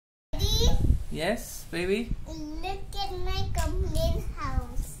Yes, baby? Look at my complete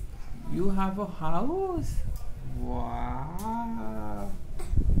house. You have a house? Wow.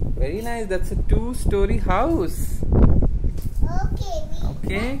 Very nice. That's a 2-story house. Okay.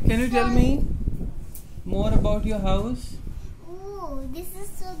 Okay. Can you tell me more about your house? Ooh, this is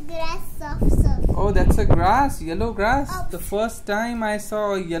so grass soft. Oh, that's a grass. Yellow grass. Oh. The first time I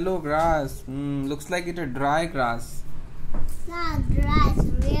saw yellow grass. Looks like it's a dry grass. It's not grass,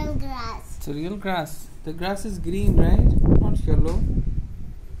 real grass. It's a real grass. The grass is green, right? Not yellow.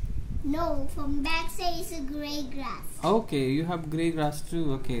 No, from backside is a grey grass. Okay, you have grey grass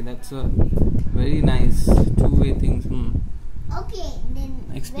too. Okay, that's a very nice two-way things. Okay,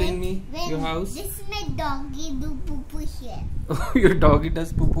 then Explain me your house. This is my doggy do poo poo here. Oh, your doggy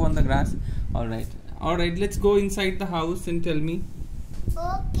does poo-poo on the grass. All right. Let's go inside the house and tell me.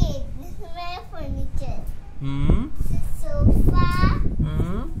 Okay, this is my furniture. Hmm. This is sofa.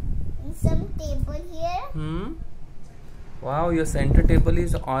 Hmm. And some table here. Wow, your center table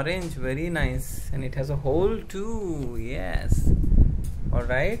is orange. Very nice, and it has a hole too. Yes. All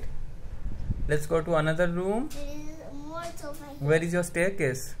right. Let's go to another room. There is more sofa here. Where is your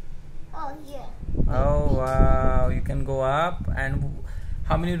staircase? Oh, here. Oh wow, you can go up. And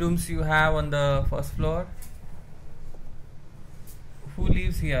how many rooms you have on the first floor? Who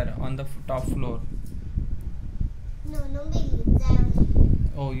lives here on the top floor? No, nobody lives there.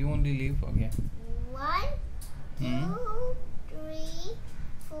 Oh, you only live. Okay. 1, 2, 3,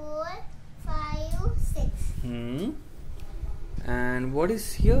 4, 5, 6. And what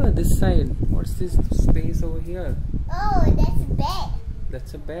is here? This side. What's this space over here? Oh, that's a bed.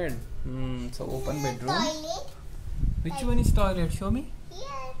 That's a bed. So open This is a bedroom. toilet. Which one is toilet? Show me.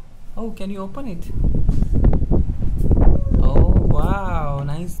 Here. Oh, can you open it? Oh wow,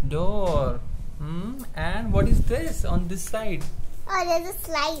 nice door. And what is this on this side? Oh, there's a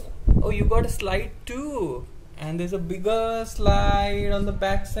slide. Oh, you got a slide too. And there's a bigger slide on the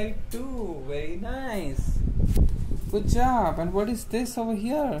back side too. Very nice. Good job. And what is this over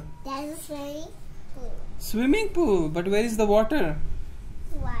here? That's a swimming pool. Swimming pool. But where is the water?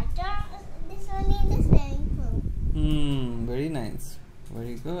 Water. This one is the swimming pool. Very nice.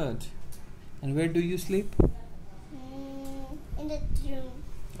 Very good. And where do you sleep? In the room.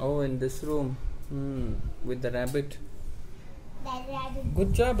 Oh, in this room. With the rabbit. That rabbit.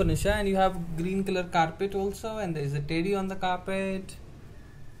 Good job, Anusha. And you have green color carpet also. And there is a teddy on the carpet.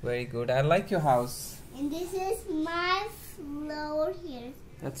 Very good. I like your house. And this is my floor here.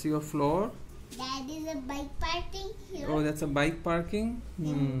 That's your floor. That is a bike parking here. Oh, that's a bike parking.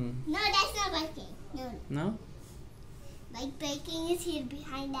 No, that's not biking. No. No? Bike parking is here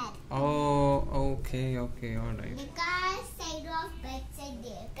behind that. Oh, okay, all right. The car side off, back side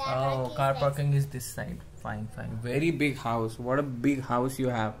there. Car parking is this side. Fine. Very big house. What a big house you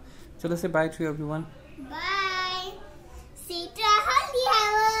have. So let's say bye to everyone. Bye.